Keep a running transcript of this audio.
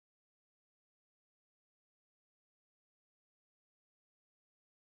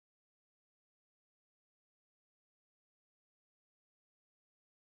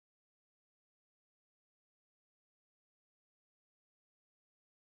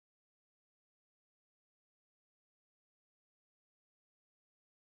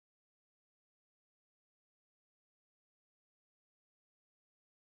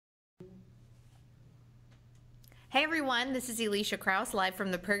Hey everyone, this is Alicia Krause live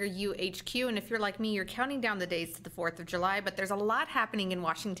from the PragerU HQ, and if you're like me, you're counting down the days to the 4th of July, but there's a lot happening in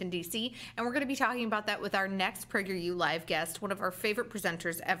Washington, D.C., and we're going to be talking about that with our next PragerU live guest, one of our favorite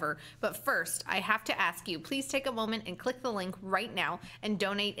presenters ever. But first, I have to ask you, please take a moment and click the link right now and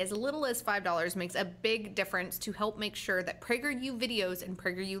donate. As little as $5 makes a big difference to help make sure that PragerU videos and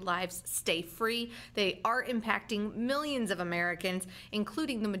PragerU lives stay free. They are impacting millions of Americans,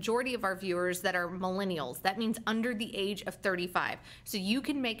 including the majority of our viewers that are millennials. That means under the age of 35. So you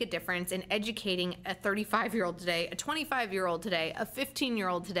can make a difference in educating a 35-year-old today, a 25-year-old today, a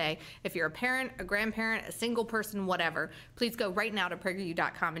 15-year-old today. If you're a parent, a grandparent, a single person, whatever, please go right now to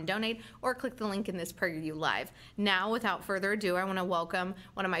PragerU.com and donate, or click the link in this PragerU Live. Now, without further ado, I want to welcome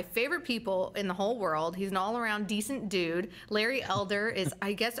one of my favorite people in the whole world. He's an all-around decent dude. Larry Elder is,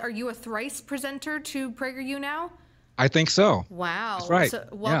 I guess, are you a thrice presenter to PragerU now? I think so. Wow. That's right. So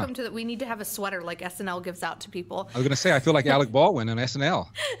welcome to we need to have a sweater like SNL gives out to people. I was going to say, I feel like Alec Baldwin on SNL.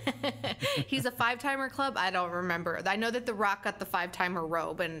 He's a five-timer club? I don't remember. I know that The Rock got the five-timer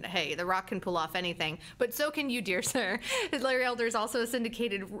robe, and hey, The Rock can pull off anything. But so can you, dear sir. Larry Elder is also a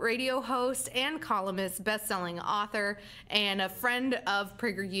syndicated radio host and columnist, best-selling author, and a friend of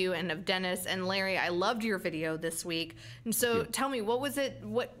PragerU and of Dennis. And Larry, I loved your video this week. And so tell me, what was it,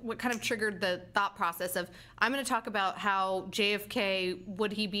 what kind of triggered the thought process of, I'm going to talk about how JFK,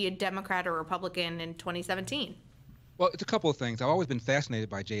 would he be a Democrat or Republican in 2017? Well, it's a couple of things. I've always been fascinated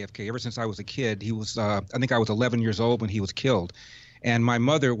by JFK. Ever since I was a kid, he was, I think I was 11 years old when he was killed. And my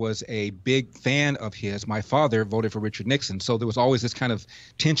mother was a big fan of his. My father voted for Richard Nixon. So there was always this kind of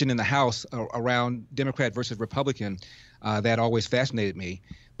tension in the House around Democrat versus Republican that always fascinated me.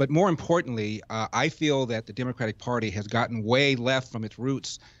 But more importantly, I feel that the Democratic Party has gotten way left from its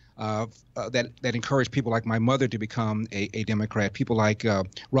roots that encouraged people like my mother to become a Democrat, people like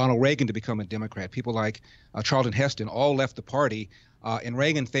Ronald Reagan to become a Democrat, people like Charlton Heston all left the party. And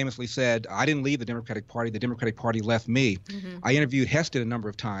Reagan famously said, I didn't leave the Democratic Party left me. Mm-hmm. I interviewed Heston a number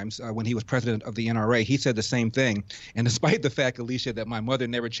of times when he was president of the NRA. He said the same thing. And despite the fact, Alicia, that my mother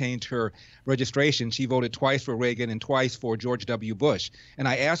never changed her registration, she voted twice for Reagan and twice for George W. Bush. And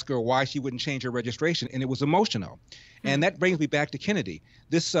I asked her why she wouldn't change her registration, and it was emotional. Mm-hmm. And that brings me back to Kennedy.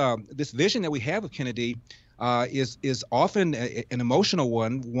 This vision that we have of Kennedy is often an emotional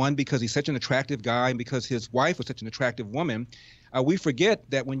one because he's such an attractive guy and because his wife was such an attractive woman. We forget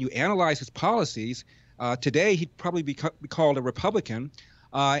that when you analyze his policies, today he'd probably be called a Republican.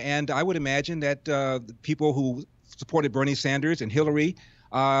 And I would imagine that people who supported Bernie Sanders and Hillary,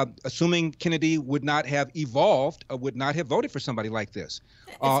 assuming Kennedy would not have evolved, would not have voted for somebody like this.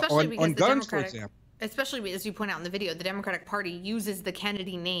 Especially because on guns, for example. Especially, as you point out in the video, the Democratic Party uses the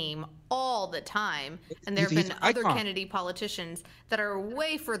Kennedy name all the time. And there have been other Kennedy politicians that are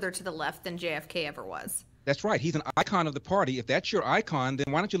way further to the left than JFK ever was. That's right. He's an icon of the party. If that's your icon, then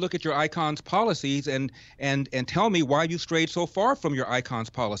why don't you look at your icon's policies and tell me why you strayed so far from your icon's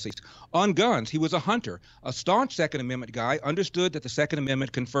policies? On guns, he was a hunter, a staunch Second Amendment guy, understood that the Second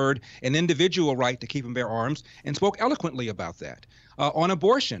Amendment conferred an individual right to keep and bear arms, and spoke eloquently about that. On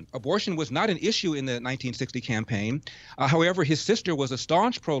abortion was not an issue in the 1960 campaign. However, his sister was a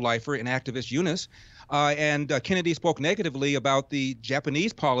staunch pro-lifer and activist, Eunice, and Kennedy spoke negatively about the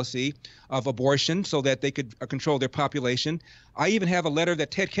Japanese policy of abortion so that they could control their population. I even have a letter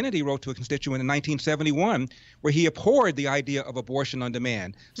that Ted Kennedy wrote to a constituent in 1971 where he abhorred the idea of abortion on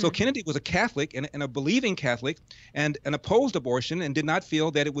demand. So Kennedy was a Catholic and a believing Catholic and opposed abortion and did not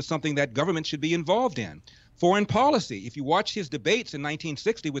feel that it was something that government should be involved in. Foreign policy. If you watch his debates in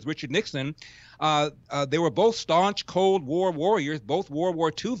 1960 with Richard Nixon, they were both staunch Cold War warriors, both World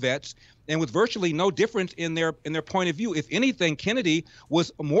War II vets, and with virtually no difference in their point of view. If anything, Kennedy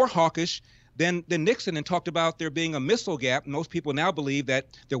was more hawkish than Nixon and talked about there being a missile gap. Most people now believe that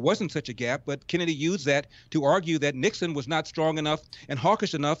there wasn't such a gap, but Kennedy used that to argue that Nixon was not strong enough and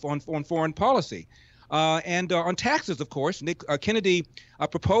hawkish enough on foreign policy. And on taxes, of course, Kennedy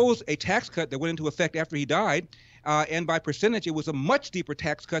proposed a tax cut that went into effect after he died. And by percentage, it was a much deeper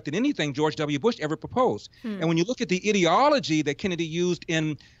tax cut than anything George W. Bush ever proposed. And when you look at the ideology that Kennedy used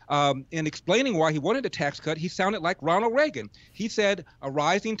in explaining why he wanted a tax cut, he sounded like Ronald Reagan. He said, a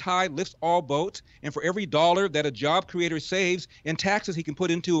rising tide lifts all boats, and for every dollar that a job creator saves in taxes, he can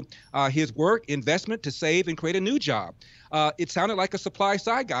put into his work, investment to save and create a new job. It sounded like a supply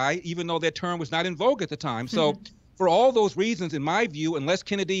side guy, even though that term was not in vogue at the time. So for all those reasons, in my view, unless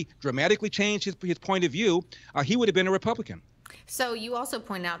Kennedy dramatically changed his point of view, he would have been a Republican. So you also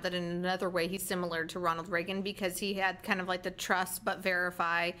point out that in another way he's similar to Ronald Reagan because he had kind of like the trust but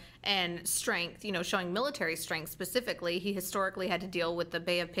verify and strength, showing military strength specifically. He historically had to deal with the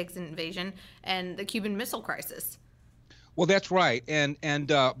Bay of Pigs invasion and the Cuban Missile Crisis. Well, that's right. And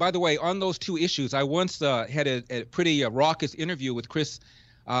by the way, on those two issues, I once had a pretty raucous interview with Chris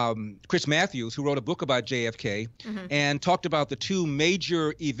Matthews, who wrote a book about JFK, and talked about the two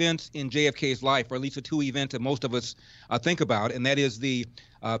major events in JFK's life, or at least the two events that most of us think about, and that is the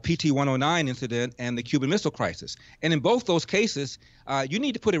PT-109 incident and the Cuban Missile Crisis. And in both those cases, you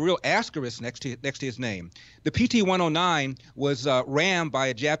need to put a real asterisk next to his name. The PT-109 was rammed by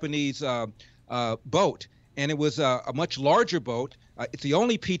a Japanese boat, and it was a much larger boat. It's the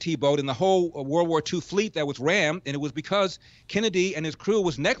only PT boat in the whole World War II fleet that was rammed, and it was because Kennedy and his crew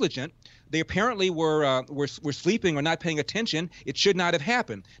was negligent. They apparently were sleeping or not paying attention. It should not have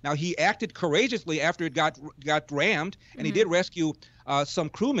happened. Now, he acted courageously after it got rammed, and he did rescue some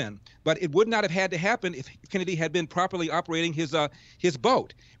crewmen, but it would not have had to happen if Kennedy had been properly operating his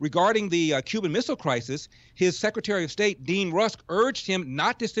boat. Regarding the Cuban Missile Crisis, his Secretary of State, Dean Rusk, urged him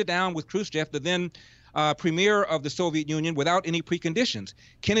not to sit down with Khrushchev, the then premier of the Soviet Union, without any preconditions.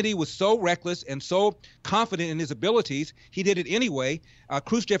 Kennedy was so reckless and so confident in his abilities, he did it anyway.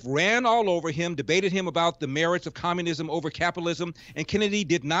 Khrushchev ran all over him, debated him about the merits of communism over capitalism, and Kennedy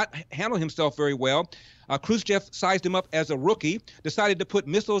did not handle himself very well. Khrushchev sized him up as a rookie, decided to put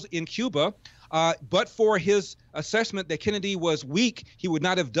missiles in Cuba, but for his assessment that Kennedy was weak, he would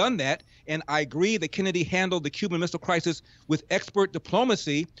not have done that. And I agree that Kennedy handled the Cuban Missile Crisis with expert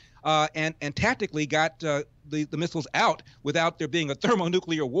diplomacy, and tactically got the missiles out without there being a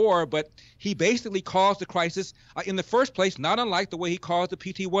thermonuclear war. But he basically caused the crisis in the first place, not unlike the way he caused the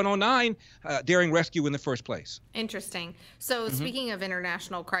PT-109 daring rescue in the first place. Interesting. So speaking of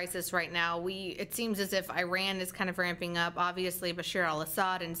international crisis right now, it seems as if Iran is kind of ramping up. Obviously, Bashar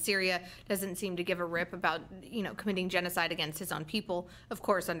al-Assad in Syria doesn't seem to give a rip about, committing genocide against his own people. Of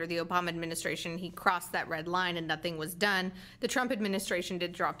course, under the Obama administration, he crossed that red line and nothing was done. The Trump administration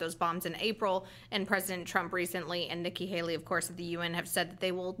did drop those bombs in April, and President Trump recently and Nikki Haley, of course, at the UN have said that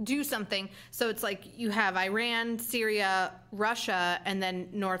they will do something. So it's like you have Iran, Syria, Russia, and then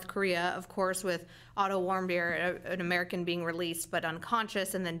North Korea, of course, with Otto Warmbier, an American, being released but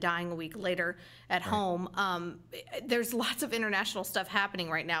unconscious and then dying a week later at home. There's lots of international stuff happening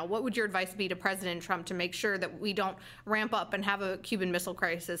right now. What would your advice be to President Trump to make sure that we don't ramp up and have a Cuban Missile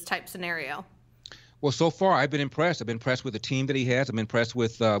Crisis type scenario? Well, so far I've been impressed. I've been impressed with the team that he has. I've been impressed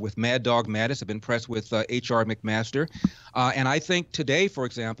with Mad Dog Mattis. I've been impressed with H.R. McMaster. And I think today, for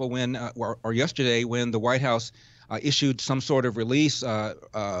example, when or yesterday, when the White House issued some sort of release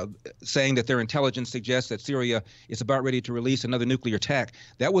saying that their intelligence suggests that Syria is about ready to release another nuclear attack,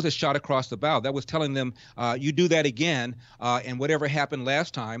 that was a shot across the bow. That was telling them, you do that again, and whatever happened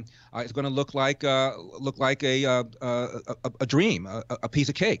last time is going to look like a dream, a piece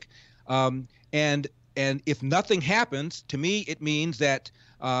of cake. And if nothing happens, to me, it means that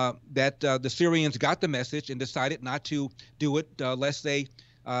the Syrians got the message and decided not to do it, lest they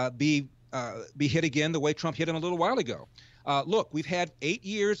be hit again the way Trump hit them a little while ago. Look, we've had 8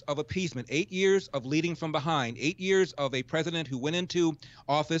 years of appeasement, 8 years of leading from behind, 8 years of a president who went into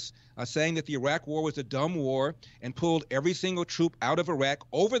office saying that the Iraq war was a dumb war and pulled every single troop out of Iraq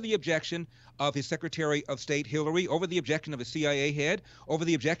over the objection of his Secretary of State Hillary, over the objection of his CIA head, over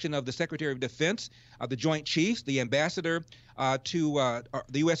the objection of the Secretary of Defense, the Joint Chiefs, the ambassador the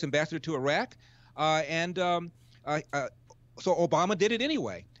U.S. ambassador to Iraq, so Obama did it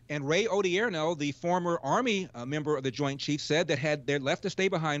anyway. And Ray Odierno, the former Army member of the Joint Chiefs, said that had they left a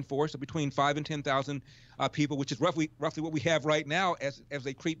stay-behind force of between 5,000 and 10,000 people, which is roughly what we have right now as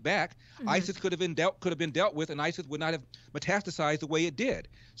they creep back, ISIS could have been dealt with, and ISIS would not have metastasized the way it did.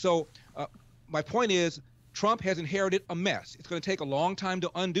 So my point is, Trump has inherited a mess. It's going to take a long time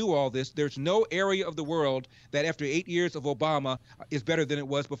to undo all this. There's no area of the world that after 8 years of Obama is better than it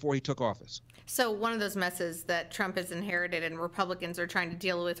was before he took office. So one of those messes that Trump has inherited and Republicans are trying to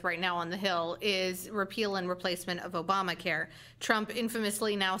deal with right now on the Hill is repeal and replacement of Obamacare. Trump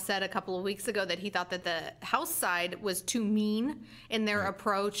infamously now said a couple of weeks ago that he thought that the House side was too mean in their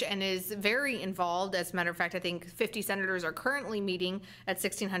approach and is very involved. As a matter of fact, I think 50 senators are currently meeting at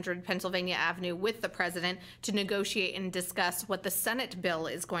 1600 Pennsylvania Avenue with the president to negotiate and discuss what the Senate bill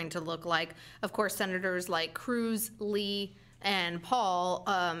is going to look like. Of course, senators like Cruz, Lee, and Paul,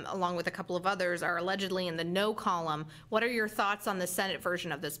 along with a couple of others, are allegedly in the no column. What are your thoughts on the Senate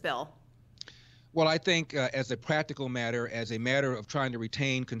version of this bill? Well, I think as a practical matter, as a matter of trying to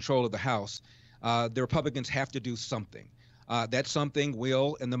retain control of the House, the Republicans have to do something. That something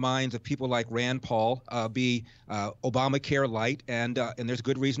will, in the minds of people like Rand Paul, be Obamacare light, and there's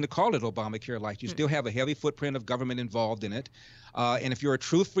good reason to call it Obamacare light. You still have a heavy footprint of government involved in it. And if you're a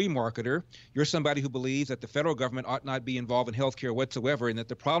true free marketer, you're somebody who believes that the federal government ought not be involved in healthcare whatsoever, and that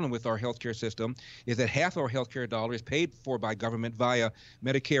the problem with our healthcare system is that half our healthcare dollar is paid for by government via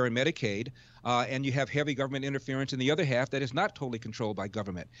Medicare and Medicaid, and you have heavy government interference in the other half that is not totally controlled by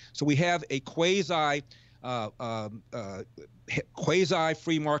government. So we have a quasi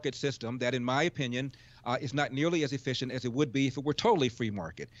free market system that, in my opinion, is not nearly as efficient as it would be if it were totally free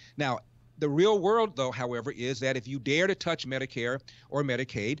market. Now, the real world, though, however, is that if you dare to touch Medicare or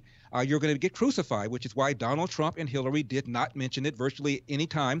Medicaid, you're going to get crucified, which is why Donald Trump and Hillary did not mention it virtually any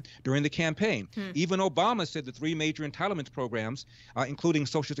time during the campaign. Even Obama said the 3 major entitlements programs, including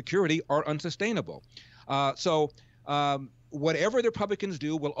Social Security, are unsustainable. Whatever the Republicans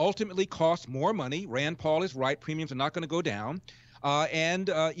do will ultimately cost more money. Rand Paul is right. Premiums are not going to go down.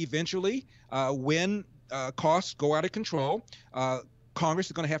 Eventually, when costs go out of control, Congress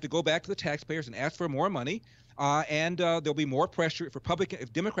is going to have to go back to the taxpayers and ask for more money. And there'll be more pressure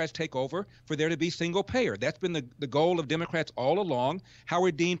if Democrats take over for there to be single payer. That's been the goal of Democrats all along.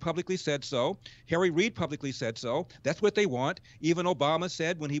 Howard Dean publicly said so. Harry Reid publicly said so. That's what they want. Even Obama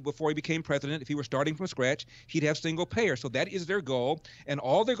said before he became president, if he were starting from scratch, he'd have single payer. So that is their goal. And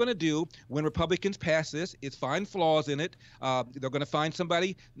all they're going to do when Republicans pass this is find flaws in it. They're going to find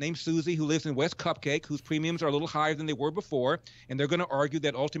somebody named Susie who lives in West Cupcake, whose premiums are a little higher than they were before, and they're going to argue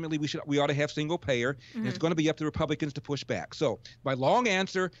that ultimately we ought to have single payer, and it's going to be up to Republicans to push back. So my long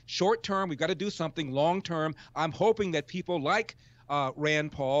answer, short term, we've got to do something. Long term, I'm hoping that people like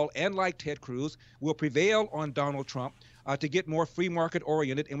Rand Paul and like Ted Cruz will prevail on Donald Trump to get more free market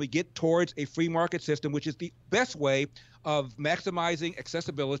oriented, and we get towards a free market system, which is the best way of maximizing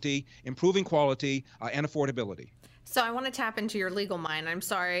accessibility, improving quality, and affordability. So I want to tap into your legal mind. I'm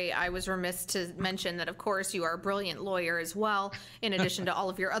sorry, I was remiss to mention that, of course, you are a brilliant lawyer as well, in addition to all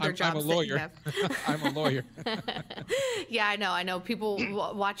of your other jobs. I'm a lawyer. That you have. I'm a lawyer. Yeah, I know. People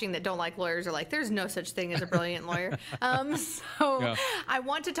watching that don't like lawyers are like, there's no such thing as a brilliant lawyer. Yeah. I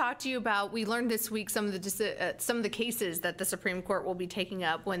want to talk to you about, we learned this week some of the cases that the Supreme Court will be taking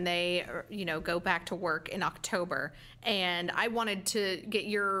up when they, go back to work in October. And I wanted to get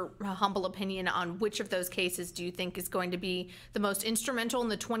your humble opinion on which of those cases do you think is going to be the most instrumental in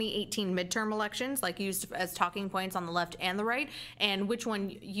the 2018 midterm elections, like used as talking points on the left and the right, and which one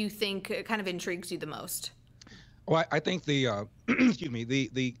you think kind of intrigues you the most? Well, I think the excuse me,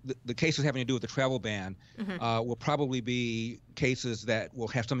 the cases having to do with the travel ban will probably be cases that will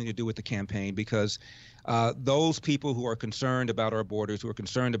have something to do with the campaign, because those people who are concerned about our borders, who are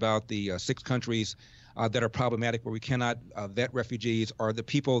concerned about the 6 countries that are problematic where we cannot vet refugees, are the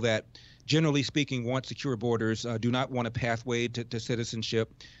people that, generally speaking, want secure borders, do not want a pathway to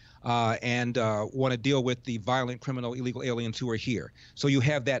citizenship, and want to deal with the violent, criminal, illegal aliens who are here. So you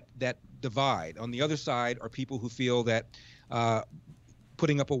have that divide. On the other side are people who feel that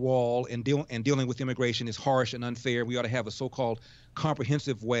putting up a wall and dealing with immigration is harsh and unfair. We ought to have a so-called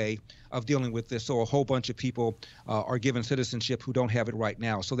comprehensive way of dealing with this, so a whole bunch of people are given citizenship who don't have it right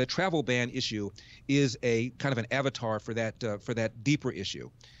now. So that travel ban issue is a kind of an avatar for that deeper issue.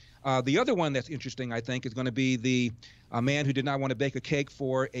 The other one that's interesting, I think, is going to be the man who did not want to bake a cake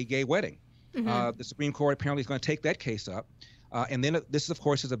for a gay wedding. The Supreme Court apparently is going to take that case up. And then this, of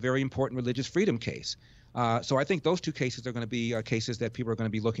course, is a very important religious freedom case. So I think those 2 cases are going to be cases that people are going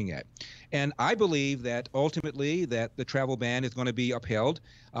to be looking at. And I believe that ultimately that the travel ban is going to be upheld.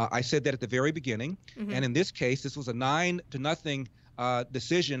 I said that at the very beginning. And in this case, this was a 9-0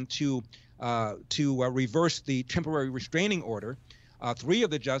 decision to reverse the temporary restraining order. 3 of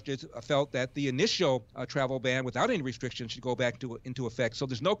the judges felt that the initial travel ban without any restrictions should go back into effect. So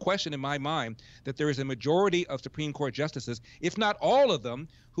there's no question in my mind that there is a majority of Supreme Court justices, if not all of them,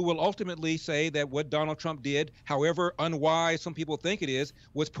 who will ultimately say that what Donald Trump did, however unwise some people think it is,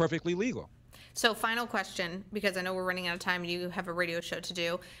 was perfectly legal. So final question, because I know we're running out of time. You have a radio show to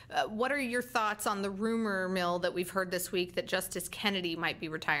do. What are your thoughts on the rumor mill that we've heard this week that Justice Kennedy might be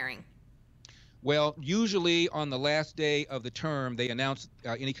retiring? Well, usually on the last day of the term, they announce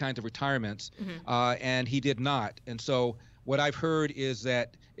any kinds of retirements, and he did not. And so what I've heard is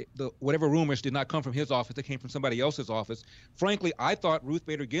that whatever rumors did not come from his office, they came from somebody else's office. Frankly, I thought Ruth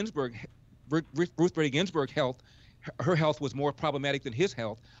Bader Ginsburg's health, her health was more problematic than his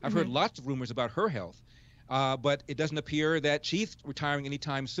health. I've heard lots of rumors about her health. but it doesn't appear that she's retiring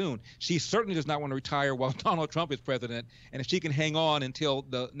anytime soon. She certainly does not want to retire while Donald Trump is president. And if she can hang on until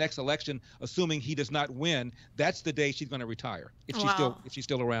the next election, assuming he does not win, that's the day she's going to retire if she's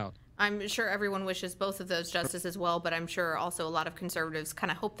still around. I'm sure everyone wishes both of those justices well, but I'm sure also a lot of conservatives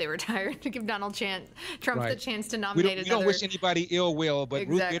kind of hope they retire to give Donald Trump the chance to nominate another. We don't wish anybody ill will, but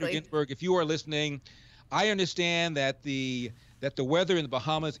Exactly. Ruth Bader Ginsburg, if you are listening, I understand that the weather in the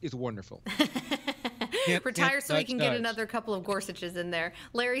Bahamas is wonderful. Retire so we can get another couple of Gorsuches in there.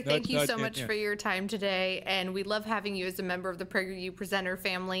 Larry, thank you so much for your time today, and we love having you as a member of the PragerU presenter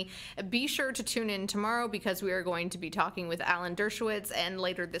family. Be sure to tune in tomorrow because we are going to be talking with Alan Dershowitz, and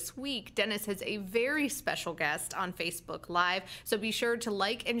later this week, Dennis has a very special guest on Facebook Live, so be sure to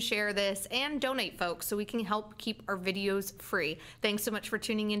like and share this and donate, folks, so we can help keep our videos free. Thanks so much for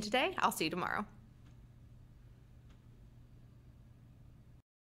tuning in today. I'll see you tomorrow.